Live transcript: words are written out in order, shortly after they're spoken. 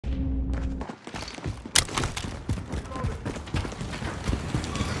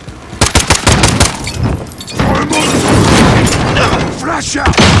Flash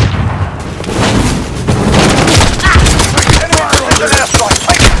out! Enemy precision airstrike.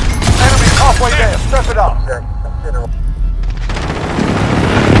 Take it. Enemy halfway there. Step it up.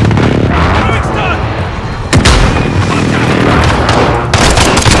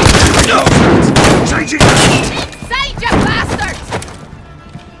 Changing! Inside, you bastards!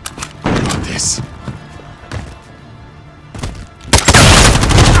 Got this.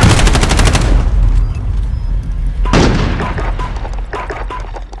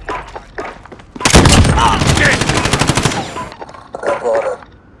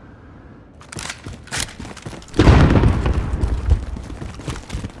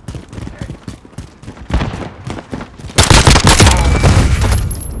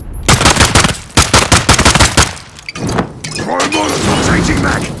 Changing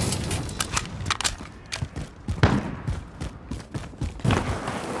mag!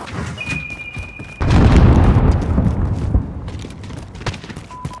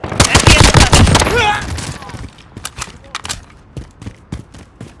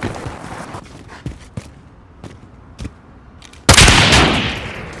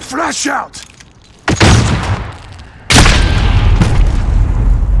 Flash out!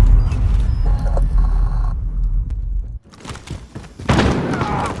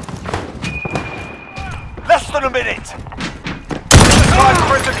 Less than a minute. Time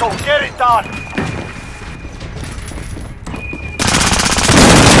critical. Get it done.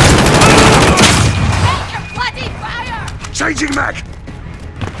 Take your bloody fire! Changing mag!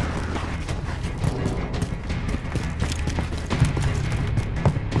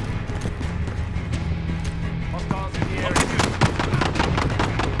 Hostiles in the area.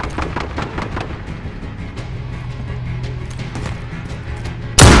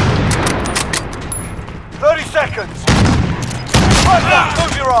 30 seconds. Right now,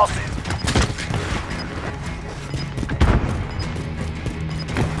 move your asses.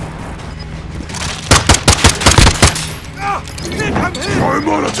 Throw a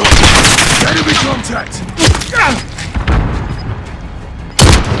Molotov! Enemy contact!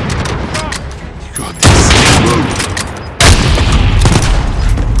 You got this. Move!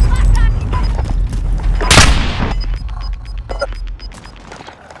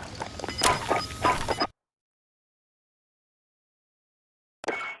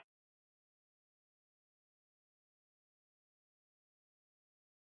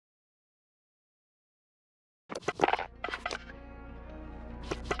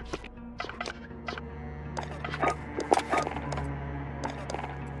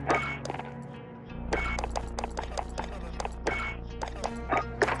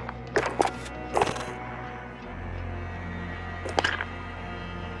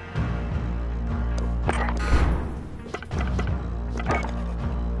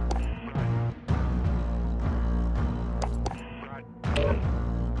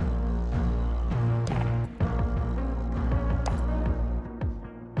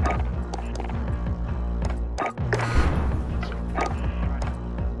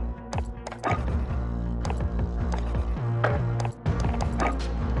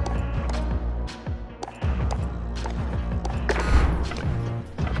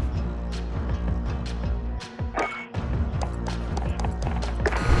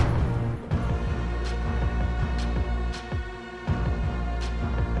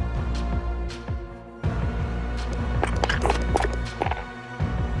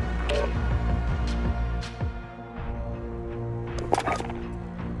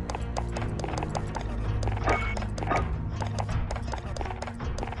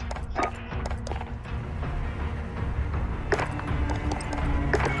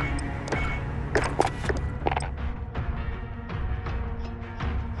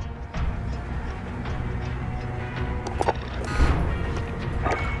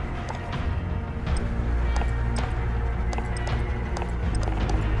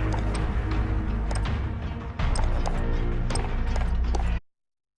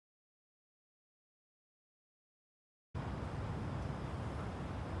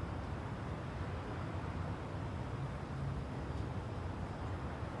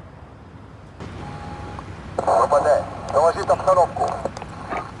 ВПД, доложит обстановку.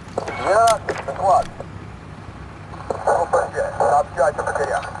 Генеральный, доклад. ВПД, сообщайте о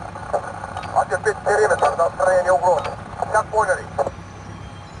потерях. Оцепить периметр до устранения угрозы. Как поняли?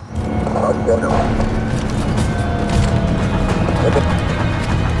 Понял.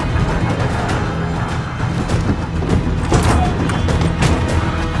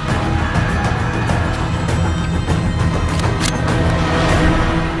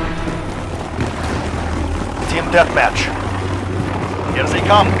 Team deathmatch. Here they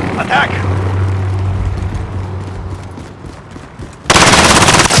come. Attack!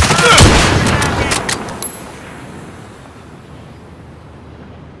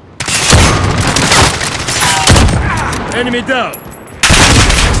 Enemy down.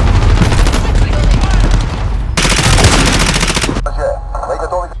 Мы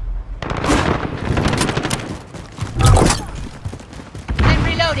готовы. I'm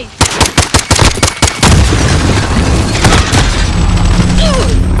reloading.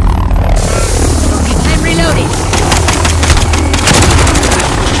 I'm reloading.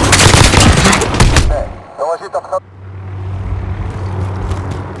 Доложить обстановку.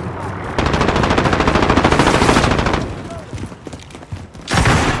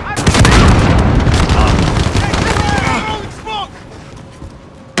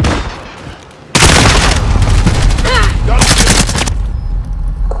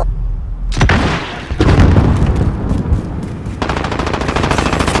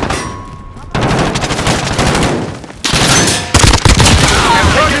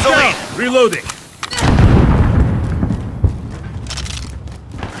 Reloading.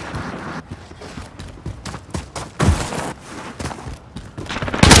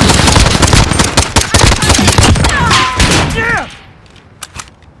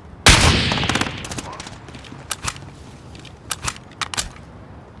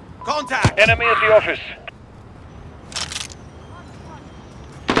 Contact! Enemy at the office.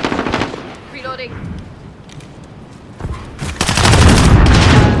 Reloading.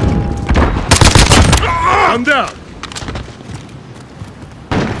 I'm down.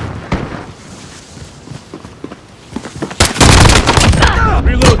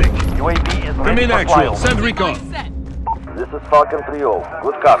 Reloading. UAV is I'm ready in for actual. flyover. Send recon. This is Falcon 3-0.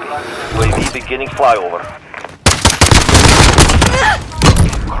 Good copy. UAV beginning flyover.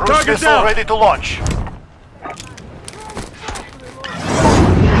 Cruise Target missile down. ready to launch.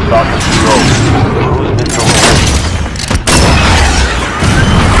 Falcon 3-0. Cruise missile ready.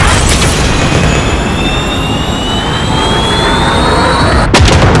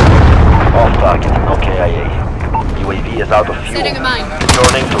 Off target. No KIA. UAV is out of fuel. Setting a mine.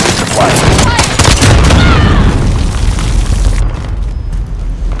 Returning to resupply.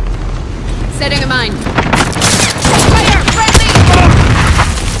 Setting a mine. Fire! Friendly!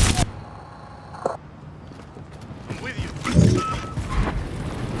 With you.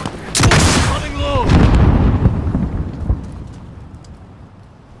 Running low.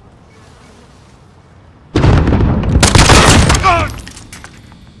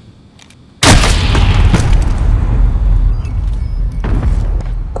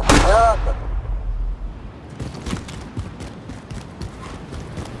 Ясно.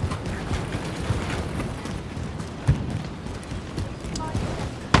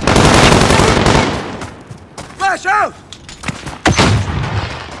 Flash out.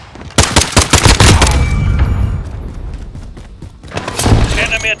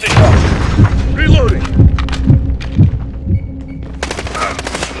 Enemy at the shop. Reloading.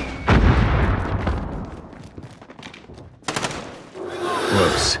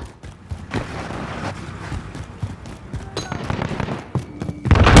 Close.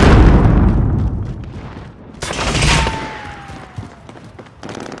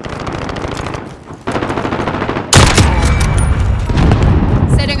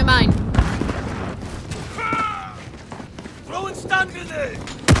 Setting a mine. Throwing stun grenade.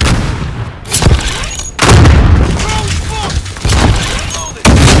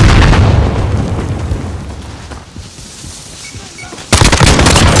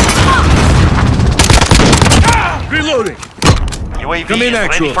 Reloading. UAV Come in is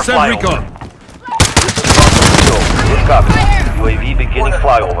actual. ready for Send flyover. recon. Good copy. UAV beginning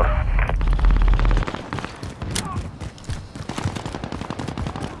flyover.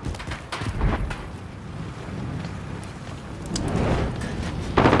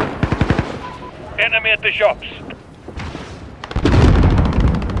 Enemy at the shops.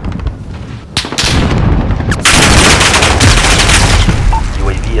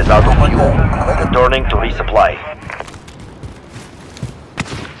 UAV is out of fuel. Returning to resupply.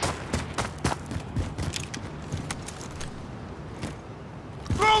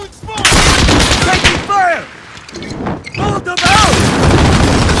 Throwing smoke. Taking fire. Hold them out.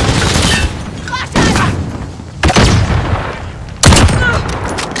 Flash out!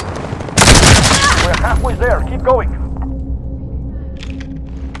 We're halfway there. Keep going.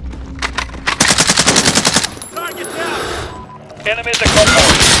 Target down. Enemy at the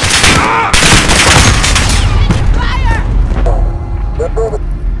compound. Fire! Готовы.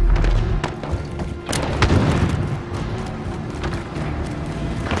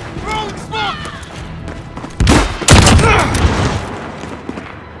 Throwing smoke.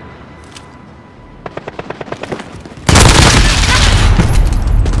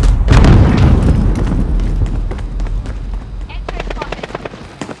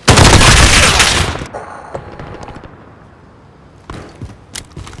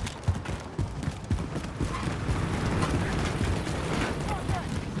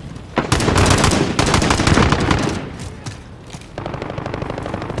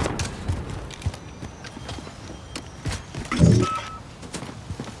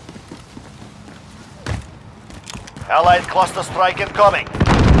 Allied cluster strike incoming.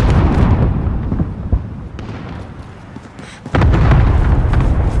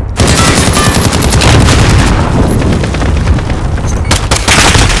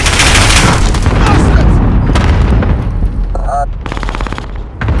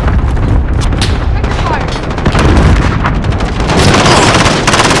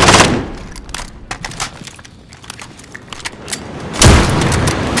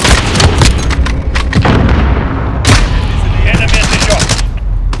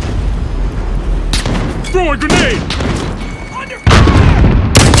 Throw a grenade! Under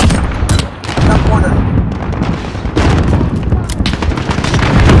Top corner.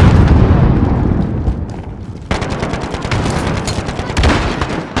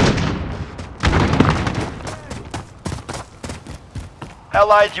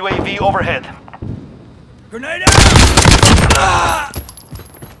 Allied UAV overhead. Grenade out!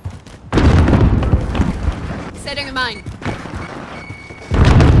 Setting a mine.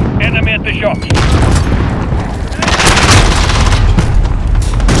 Enemy at the shops.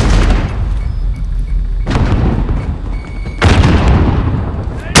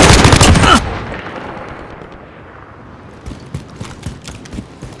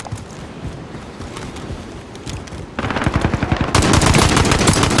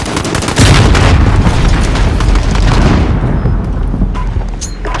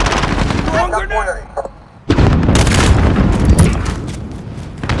 Top corner.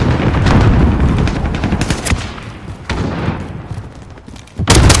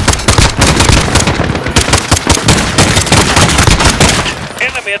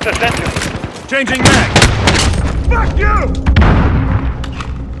 Enemy at the center. Changing mag. Fuck you!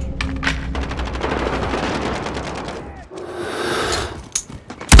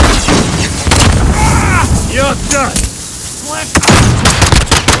 You're done.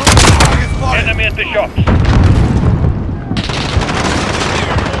 Enemy at the shops.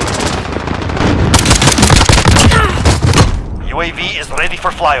 UAV is ready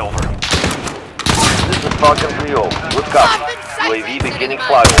for flyover. This is Falcon 3-0. Good copy. UAV beginning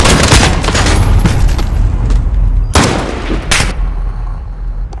flyover.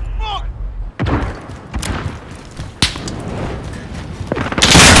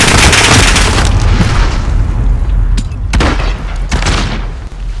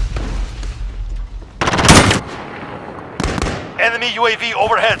 Enemy UAV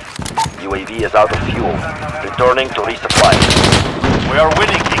overhead. UAV is out of fuel. Returning to resupply. We are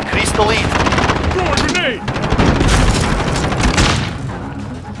winning. Increase the lead. Throw a grenade!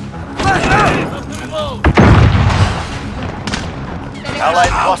 Allied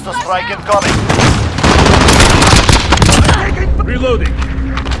cluster strike incoming. Reloading.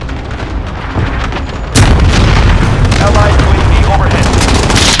 Allied UAV overhead.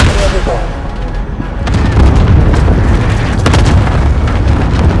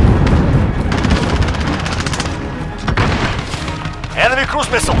 Enemy cruise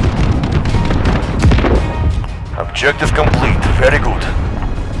missile. Objective complete. Very good.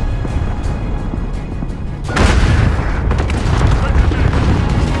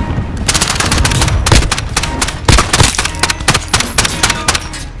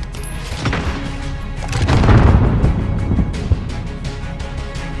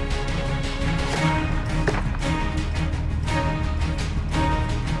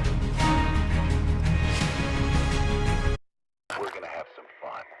 We're gonna have some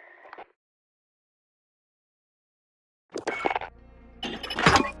fun.